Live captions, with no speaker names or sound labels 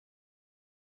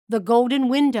The Golden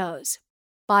Windows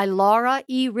by Laura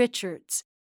E. Richards.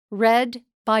 Read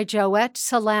by Joette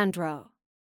Solandro.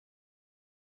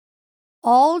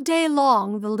 All day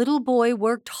long the little boy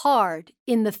worked hard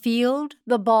in the field,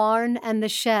 the barn, and the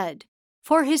shed,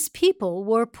 for his people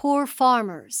were poor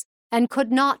farmers and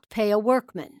could not pay a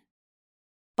workman.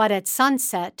 But at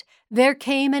sunset there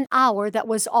came an hour that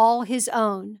was all his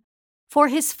own, for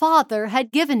his father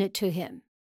had given it to him.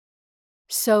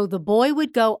 So the boy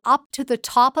would go up to the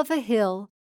top of a hill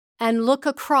and look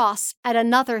across at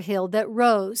another hill that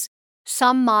rose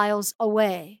some miles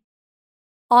away.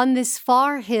 On this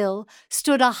far hill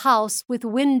stood a house with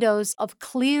windows of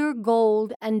clear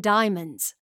gold and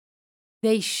diamonds.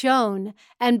 They shone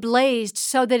and blazed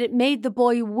so that it made the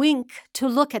boy wink to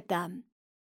look at them.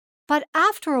 But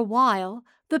after a while,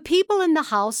 the people in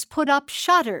the house put up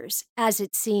shutters, as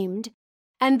it seemed,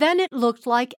 and then it looked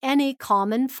like any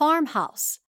common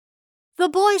farmhouse. The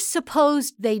boy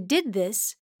supposed they did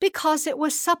this because it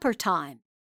was supper time,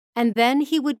 and then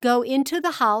he would go into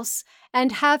the house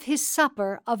and have his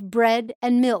supper of bread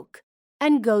and milk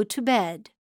and go to bed.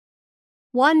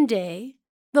 One day,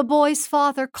 the boy's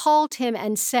father called him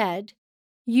and said,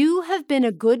 "You have been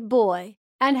a good boy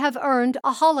and have earned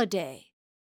a holiday.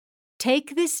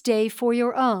 Take this day for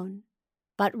your own,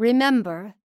 but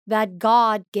remember that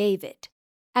God gave it,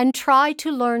 and try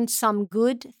to learn some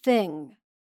good thing."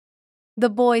 The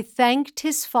boy thanked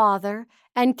his father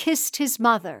and kissed his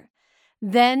mother.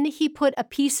 Then he put a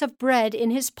piece of bread in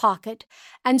his pocket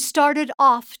and started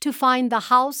off to find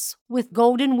the house with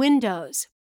golden windows.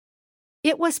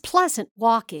 It was pleasant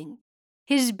walking.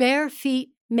 His bare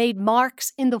feet made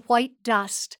marks in the white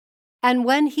dust, and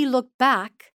when he looked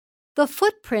back, the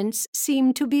footprints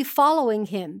seemed to be following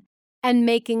him and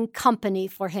making company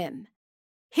for him.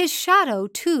 His shadow,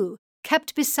 too,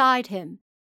 kept beside him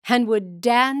and would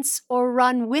dance or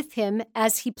run with him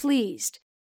as he pleased,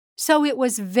 so it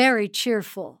was very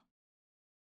cheerful.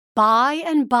 By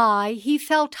and by he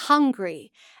felt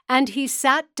hungry, and he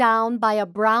sat down by a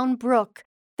brown brook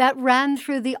that ran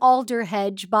through the alder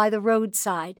hedge by the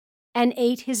roadside and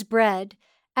ate his bread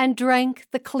and drank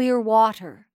the clear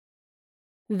water.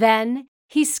 Then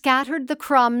he scattered the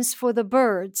crumbs for the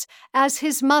birds as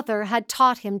his mother had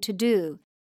taught him to do,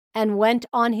 and went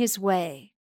on his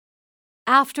way.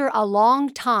 After a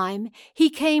long time he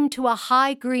came to a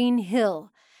high green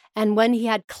hill, and when he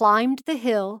had climbed the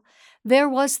hill, there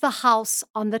was the house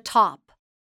on the top.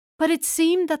 But it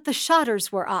seemed that the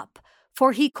shutters were up,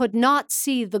 for he could not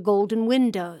see the golden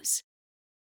windows.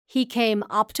 He came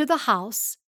up to the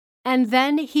house, and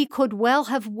then he could well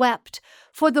have wept,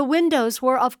 for the windows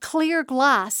were of clear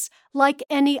glass like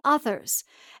any others,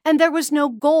 and there was no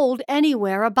gold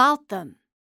anywhere about them.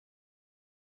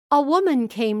 A woman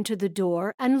came to the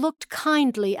door and looked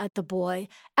kindly at the boy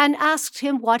and asked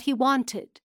him what he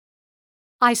wanted.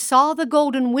 "I saw the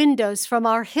golden windows from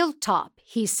our hilltop,"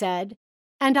 he said,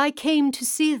 "and I came to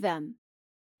see them.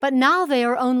 But now they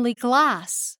are only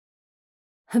glass."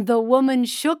 The woman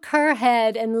shook her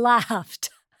head and laughed.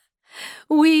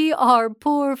 "We are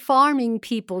poor farming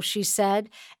people," she said,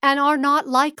 "and are not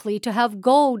likely to have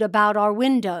gold about our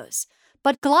windows,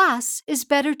 but glass is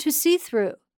better to see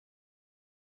through."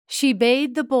 She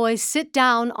bade the boy sit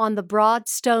down on the broad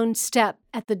stone step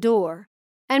at the door,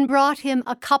 and brought him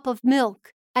a cup of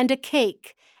milk and a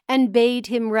cake, and bade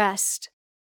him rest.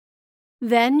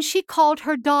 Then she called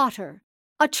her daughter,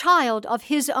 a child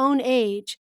of his own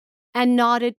age, and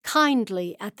nodded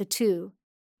kindly at the two,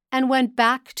 and went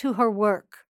back to her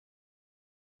work.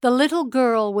 The little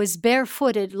girl was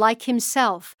barefooted like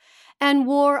himself, and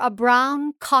wore a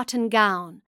brown cotton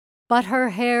gown, but her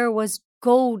hair was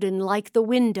golden like the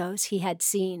windows he had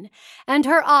seen, and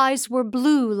her eyes were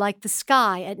blue like the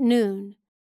sky at noon.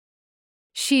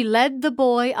 She led the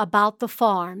boy about the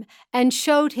farm and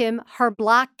showed him her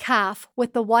black calf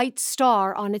with the white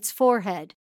star on its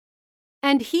forehead,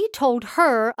 and he told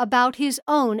her about his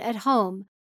own at home,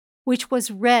 which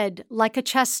was red like a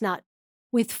chestnut,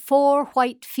 with 4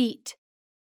 white feet.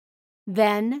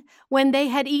 Then, when they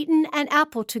had eaten an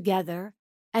apple together,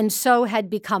 and so had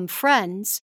become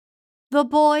friends, the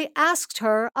boy asked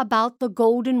her about the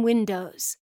golden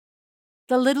windows.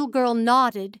 The little girl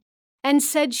nodded and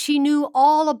said she knew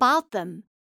all about them,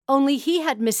 only he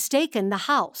had mistaken the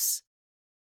house.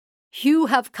 "You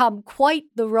have come quite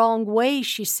the wrong way,"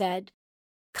 she said.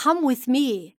 "Come with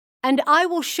me, and I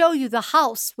will show you the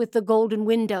house with the golden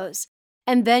windows,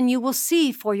 and then you will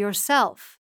see for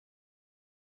yourself."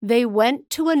 They went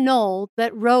to a knoll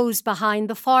that rose behind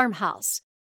the farmhouse,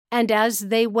 and as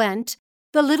they went,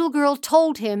 the little girl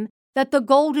told him that the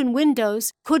golden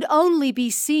windows could only be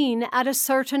seen at a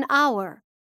certain hour,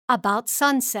 about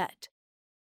sunset.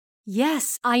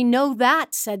 "Yes, I know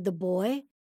that," said the boy.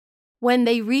 When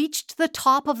they reached the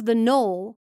top of the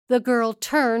knoll, the girl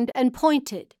turned and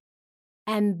pointed.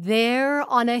 And there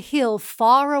on a hill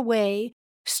far away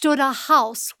stood a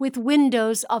house with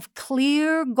windows of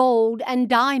clear gold and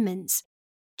diamonds,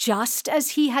 just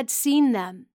as he had seen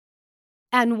them.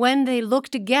 And when they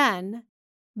looked again,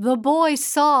 the boy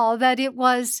saw that it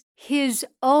was his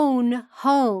own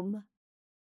home.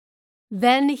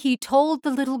 Then he told the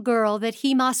little girl that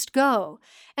he must go,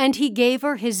 and he gave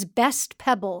her his best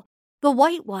pebble, the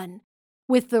white one,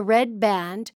 with the red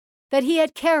band that he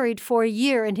had carried for a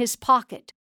year in his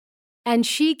pocket. And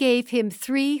she gave him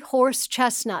 3 horse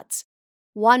chestnuts,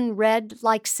 one red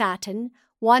like satin,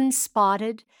 one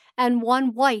spotted, and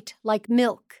one white like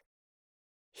milk.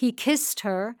 He kissed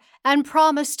her and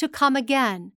promised to come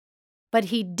again, but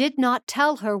he did not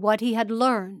tell her what he had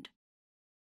learned.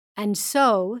 And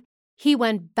so he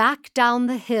went back down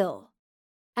the hill,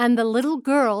 and the little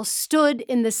girl stood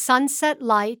in the sunset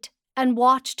light and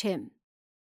watched him.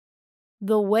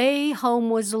 The way home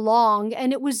was long,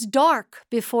 and it was dark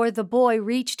before the boy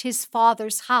reached his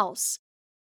father's house,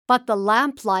 but the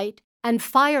lamplight and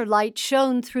firelight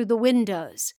shone through the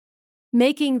windows,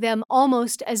 making them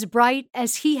almost as bright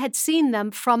as he had seen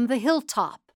them from the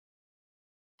hilltop.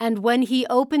 And when he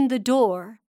opened the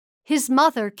door, his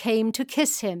mother came to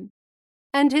kiss him,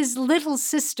 and his little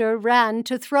sister ran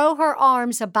to throw her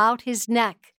arms about his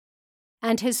neck,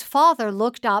 and his father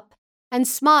looked up and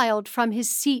smiled from his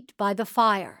seat by the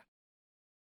fire.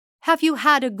 "Have you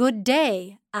had a good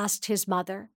day?" asked his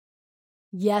mother.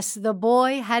 Yes, the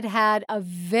boy had had a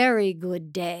very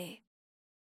good day.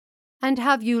 "And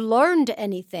have you learned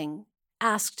anything?"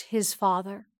 asked his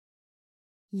father.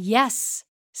 "Yes,"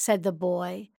 said the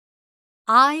boy,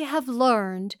 "I have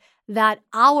learned that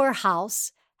our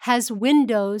house has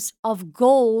windows of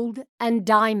gold and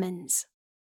diamonds."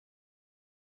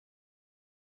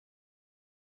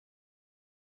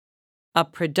 A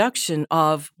production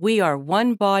of We Are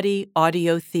One Body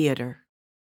Audio Theater.